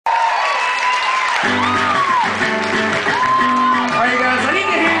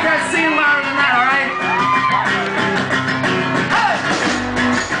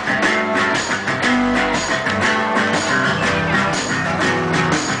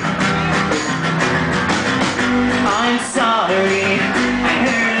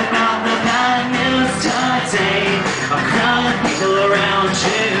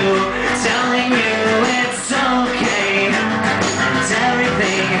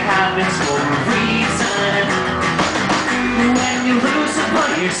happens for a reason. When you lose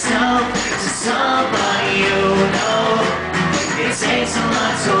upon yourself to somebody you know, it takes a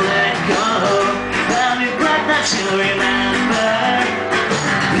lot to let go. I'll be glad that you remember.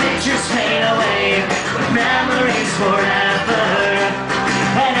 Pictures fade away, but memories forever.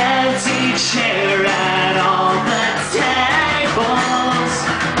 An empty chair at all the tables,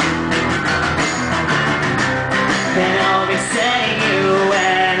 and I'll be saying you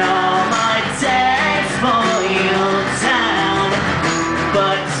when all my days boil down.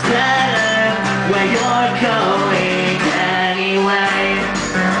 But it's better where you're going anyway.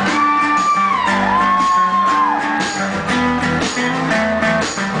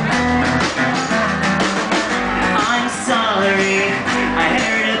 I'm sorry, I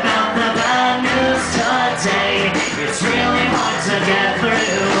heard about the bad news today. It's really hard to get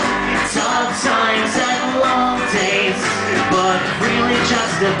through tough times and long days, but it really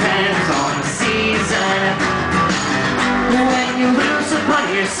just depends on the season. When you lose upon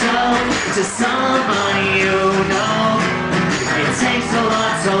yourself to somebody you know, it takes a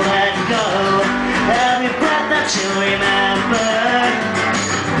lot to let go. Every breath that you remember,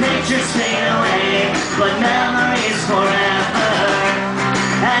 pictures fade away, but memories forever.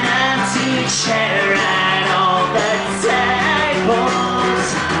 An empty chair at all the tables,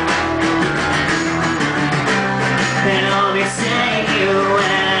 and I'll be saying you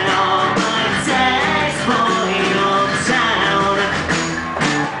when all my days boil down.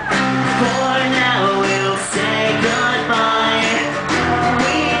 For now we'll say goodbye.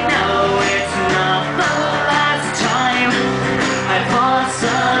 We know it's not the last time. I've lost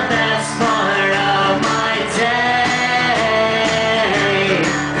the best part of my day,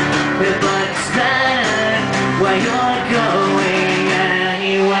 but it's better where you're going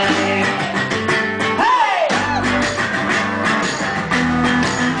anyway.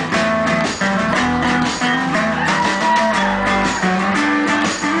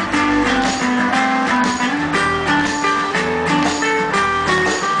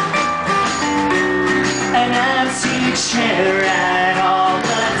 An empty chair at all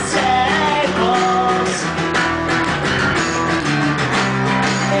the tables,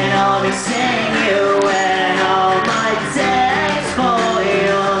 and I'll be seeing you when all my days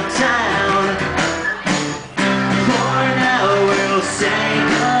boil down. For now we'll say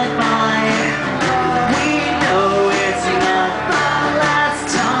goodbye. We know it's not the last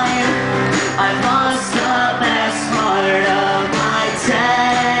time. I've lost the best part of my day.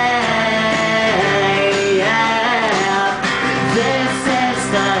 This is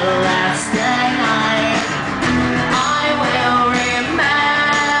the last thing I will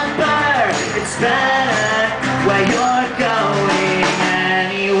remember. It's better where you're going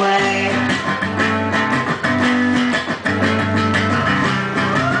anyway.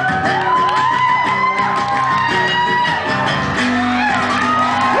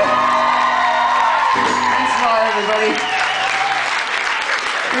 Thanks a lot, everybody.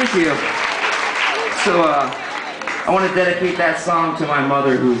 Thank you. So, I want to dedicate that song to my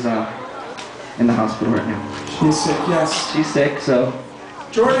mother who's in the hospital right now. She's sick, yes. She's sick, so...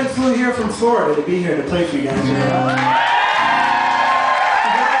 Jordan flew here from Florida to be here to play for you guys.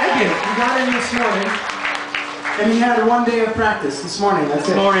 Thank you. He got in this morning, and he had 1 day of practice this morning. That's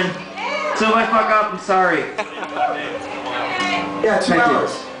Good it. morning. So if I fuck up, I'm sorry. Yeah, 2 Thank you.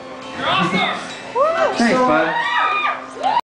 hours. Thanks, So, bud.